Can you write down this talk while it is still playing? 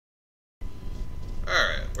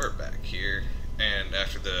Alright, we're back here, and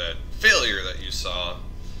after the failure that you saw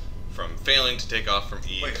from failing to take off from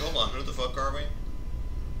Eve... Wait, hold on, who the fuck are we?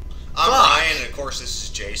 I'm Ryan, and of course this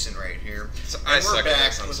is Jason right here. And we're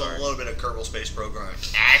back with a little bit of Kerbal Space Program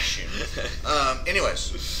action.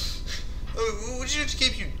 Anyways, we just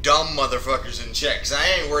keep you dumb motherfuckers in check, because I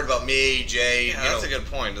ain't worried about me, Jay. Yeah, that's a good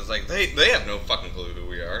point. It's like, they have no fucking clue who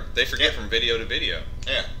we are. They forget from video to video.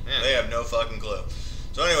 Yeah, they have no fucking clue.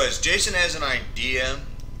 So anyways, Jason has an idea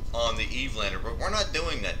on the Eve lander, but we're not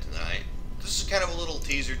doing that tonight. This is kind of a little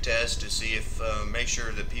teaser test to see if, make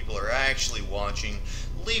sure that people are actually watching,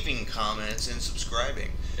 leaving comments, and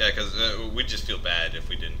subscribing. Yeah, because we'd just feel bad if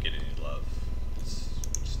we didn't get any love. It's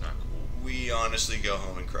just not cool. We honestly go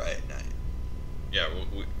home and cry at night. Yeah,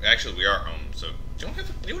 actually we are home, so do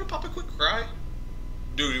you want to pop a quick cry?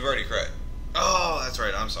 Dude, you've already cried. Oh, that's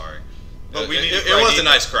right, I'm sorry. But it was a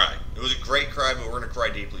nice cry. It was a great cry, but we're going to cry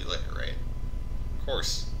deeply later, right? Of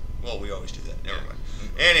course. Well, we always do that. Never mind.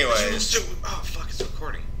 Anyways. Oh, fuck, it's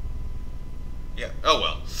recording. Yeah. Oh,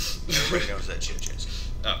 well. Everybody knows that shit, Jason.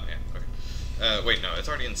 Oh, yeah, okay. Wait, no, it's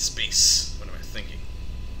already in space. What am I thinking?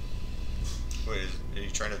 Wait, are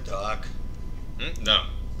you trying to dock? No.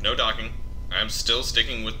 No docking. I'm still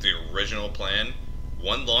sticking with the original plan.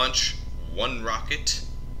 One launch, one rocket,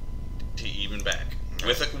 to even back.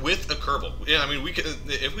 With a Kerbal. Yeah, I mean, we could,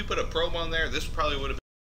 if we put a probe on there, this probably would have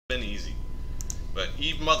been easy. But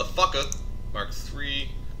Eve motherfucker, Mark III,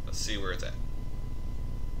 let's see where it's at.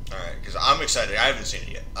 Alright, because I'm excited. I haven't seen it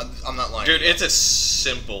yet. I'm not lying. Dude, it's a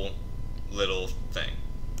simple little thing.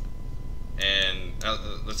 And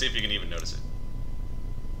let's see if you can even notice it.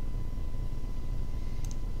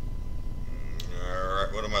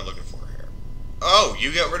 Alright, what am I looking for here? Oh,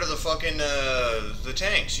 you got rid of the fucking, the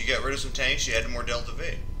tanks. You got rid of some tanks, you added more Delta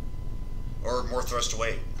V. Or more thrust to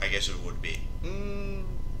weight, I guess it would be.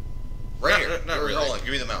 Right here. Not really. Hold on, give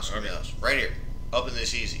me the mouse. Give me the mouse. Right here. Up in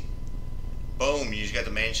this easy. Boom, you just got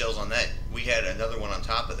the main shells on that. We had another one on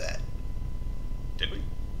top of that. Did we?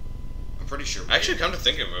 I'm pretty sure we Actually, come to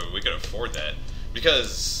think of it, we could afford that.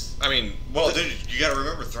 Because, I mean... Well, dude, you gotta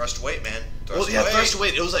remember thrust weight, man. Thrust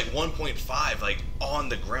weight, it was like 1.5, like, on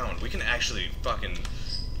the ground. We can actually fucking...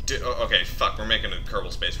 Okay, fuck, we're making a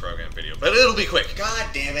Kerbal Space Program video. But it'll be quick. God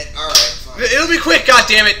damn it. Alright, fine. It'll be quick, god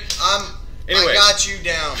damn it! I got you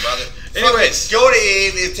down, brother. Anyways, go to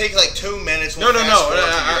Eve. It'll take like 2 minutes. No.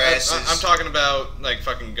 I'm talking about like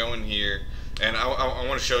fucking going here, and I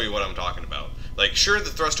want to show you what I'm talking about. Like, sure, the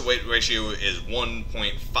thrust to weight ratio is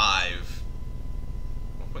 1.5,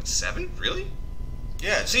 1.7, really?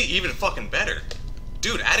 Yeah. See, even fucking better,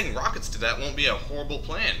 dude. Adding rockets to that won't be a horrible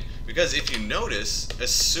plan, because if you notice,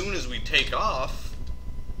 as soon as we take off,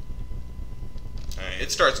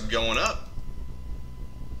 it starts going up.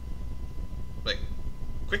 Like,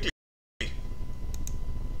 quickly.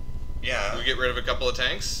 Yeah. We get rid of a couple of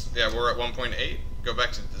tanks. Yeah, we're at 1.8. Go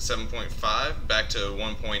back to 7.5. Back to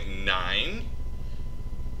 1.9.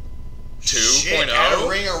 2.0. Add a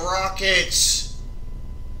ring of rockets.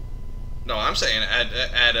 No, I'm saying add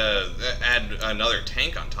another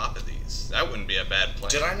tank on top of these. That wouldn't be a bad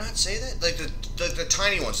plan. Did I not say that? Like the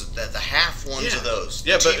tiny ones, the half ones of those.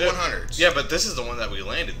 Yeah, the T100s. Yeah, but this is the one that we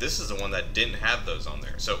landed. This is the one that didn't have those on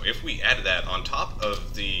there. So if we added that on top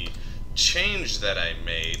of the change that I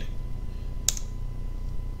made.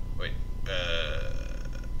 Wait,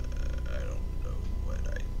 I don't know what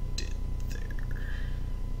I did there.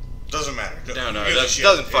 Doesn't matter. No, it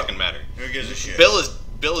doesn't fucking matter. Who gives a shit? Bill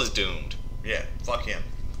is doomed. Yeah, fuck him.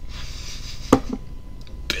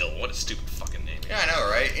 Bill, what a stupid fucking name. Yeah, I know,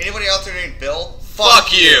 right? Anybody out there named Bill?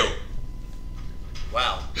 Fuck you!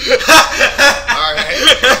 Wow. Alright.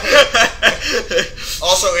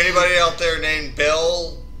 Also, anybody out there named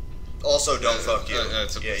Bill, also don't fuck you.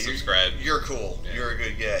 Subscribe. You're cool. Yeah. You're a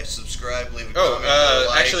good guy. Subscribe, leave a comment.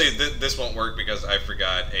 Like. Actually, this won't work because I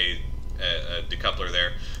forgot a decoupler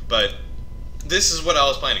there. But this is what I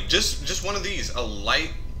was planning. Just one of these, a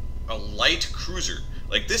light cruiser.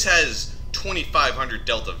 Like, this has 2,500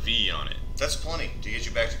 Delta V on it. That's plenty to get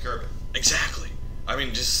you back to Kerbin. Exactly. I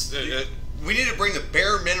mean, just... we need to bring the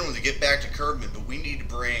bare minimum to get back to Kerbin, but we need to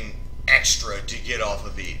bring extra to get off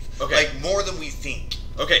of Eve. Okay. Like, more than we think.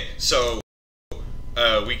 Okay, so...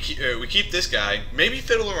 we keep this guy. Maybe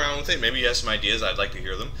fiddle around with it. Maybe he has some ideas. I'd like to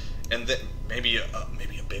hear them. And then maybe a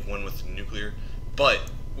big one with nuclear. But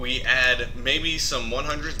we add maybe some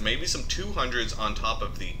 100s, maybe some 200s on top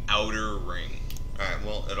of the outer ring. Alright,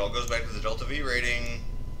 well, it all goes back to the Delta V rating.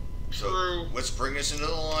 So, let's bring us into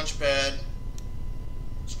the launch pad.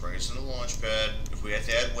 Let's bring us into the launch pad. If we have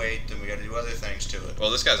to add weight, then we got to do other things to it. Well,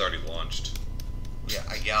 this guy's already launched. Yeah,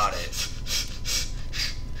 I got it.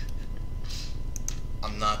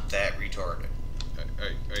 not that retarded.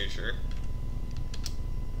 Are you sure?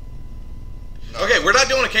 No. Okay, we're not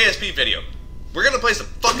doing a KSP video. We're gonna play some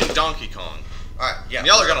fucking Donkey Kong. Alright, yeah.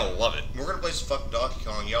 Y'all are gonna love it. We're gonna play some fucking Donkey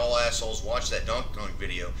Kong. Y'all assholes watch that Donkey Kong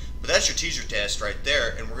video. But that's your teaser test right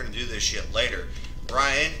there, and we're gonna do this shit later.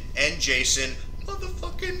 Ryan and Jason,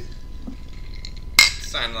 motherfucking...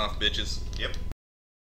 Signing off, bitches. Yep.